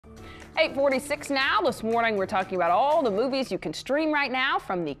8:46 now. This morning we're talking about all the movies you can stream right now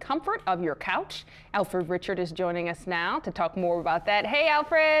from the comfort of your couch. Alfred Richard is joining us now to talk more about that. Hey,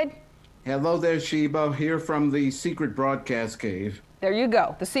 Alfred. Hello there, Sheba, here from the secret broadcast cave. There you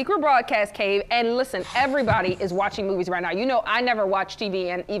go, the secret broadcast cave. And listen, everybody is watching movies right now. You know, I never watch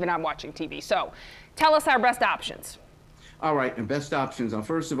TV, and even I'm watching TV. So tell us our best options. All right, and best options. Now,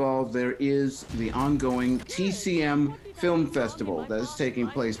 first of all, there is the ongoing TCM Film Festival that is taking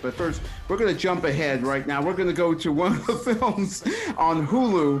place. But first, we're going to jump ahead right now. We're going to go to one of the films on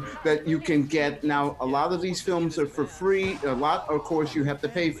Hulu that you can get. Now, a lot of these films are for free. A lot, of course, you have to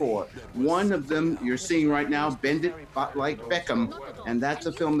pay for. One of them you're seeing right now, Bend It Like Beckham. And that's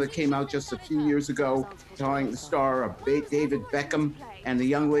a film that came out just a few years ago, starring the star of David Beckham and the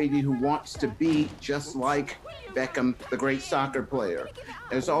young lady who wants to be just like Beckham, the great soccer player.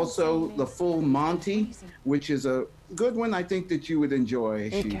 There's also The Full Monty, which is a good one I think that you would enjoy,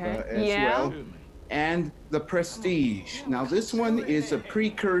 Sheba, as well. And The Prestige. Now, this one is a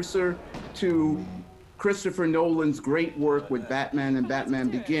precursor to Christopher Nolan's great work with Batman and Batman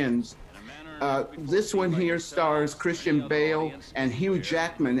Begins. This one here stars Christian Bale and Hugh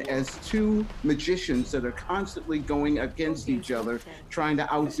Jackman as two magicians that are constantly going against each other, trying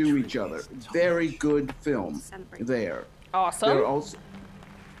to outdo each other. Very good film there. Awesome.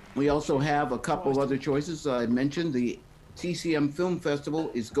 We also have a couple other choices. I mentioned the TCM Film Festival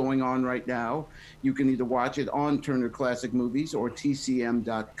is going on right now. You can either watch it on Turner Classic Movies or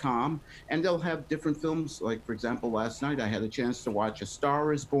TCM.com, and they'll have different films. Like, for example, last night I had a chance to watch A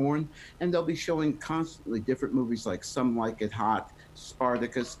Star is Born, and they'll be showing constantly different movies like Some Like It Hot,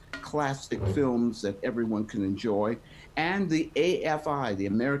 Spartacus, classic films that everyone can enjoy. And the AFI, the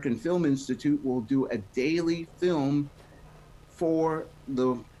American Film Institute, will do a daily film for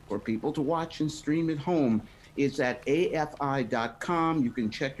people to watch and stream at home. It's at AFI.com. You can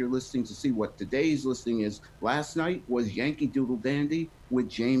check your listings to see what today's listing is. Last night was Yankee Doodle Dandy with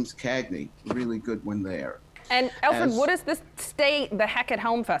James Cagney. Really good one there. And Alfred, what is this Stay the Heck at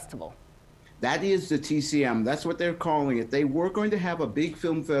Home Festival? That is the TCM. That's what they're calling it. They were going to have a big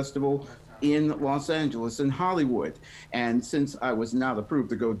film festival in Los Angeles and Hollywood. And since I was not approved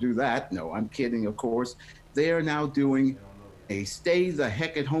to go do that, no, I'm kidding, of course, they are now doing a Stay the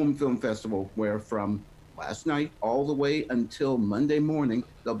Heck at Home Film Festival, where from last night all the way until Monday morning,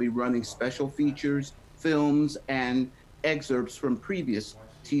 they'll be running special features, films, and excerpts from previous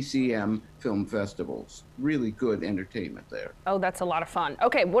TCM film festivals. Really good entertainment there. Oh, that's a lot of fun.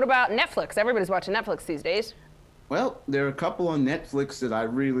 Okay, what about Netflix? Everybody's watching Netflix these days. Well, there are a couple on Netflix that I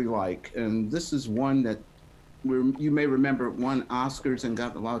really like, and this is one that you may remember it won Oscars and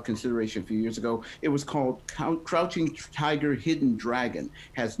got a lot of consideration a few years ago. It was called Crouching Tiger, Hidden Dragon.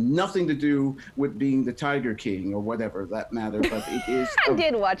 Has nothing to do with being the Tiger King or whatever that matter, but it is. I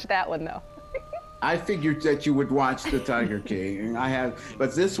did watch that one though. I figured that you would watch the Tiger King, and I have,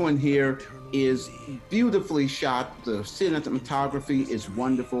 but this one here is beautifully shot. The cinematography is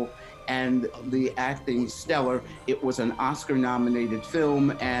wonderful, and the acting stellar. It was an Oscar-nominated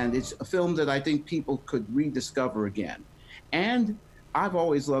film, and it's a film that I think people could rediscover again. And I've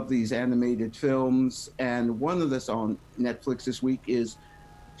always loved these animated films, and one of this on Netflix this week is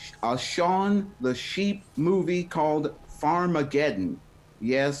a Shaun the Sheep movie called Farmageddon.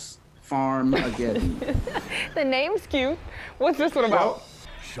 Yes, Farmageddon. The name's cute. What's this one about?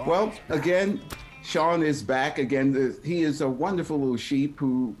 Well, again, Shaun is back again. He is a wonderful little sheep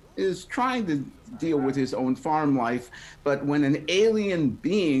who is trying to deal with his own farm life, but when an alien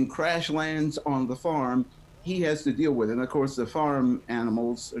being crash lands on the farm, he has to deal with it. And of course, the farm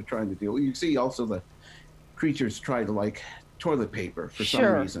animals are trying to deal. You see also the creatures try to like toilet paper for some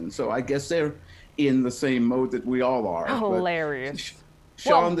reason. So I guess they're in the same mode that we all are. Hilarious.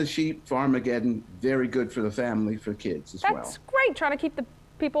 Shaun the Sheep, Farmageddon, very good for the family, for kids as well. That's great, trying to keep the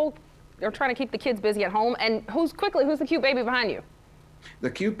people, or trying to keep the kids busy at home. And who's the cute baby behind you? The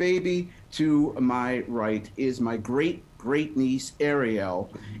cute baby to my right is my great-niece,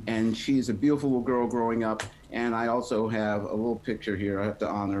 Ariel, and she's a beautiful little girl growing up. And I also have a little picture here. I have to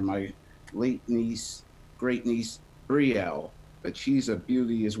honor my great-niece, Brielle, but she's a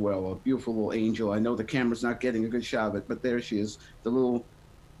beauty as well, a beautiful little angel. I know the camera's not getting a good shot of it, but there she is, the little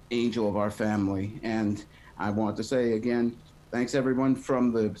angel of our family. And I want to say again, thanks everyone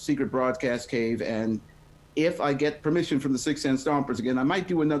from the secret broadcast cave, and if I get permission from the Six Cent Stompers again, I might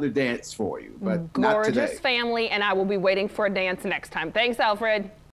do another dance for you, but not today. Gorgeous family, and I will be waiting for a dance next time. Thanks, Alfred.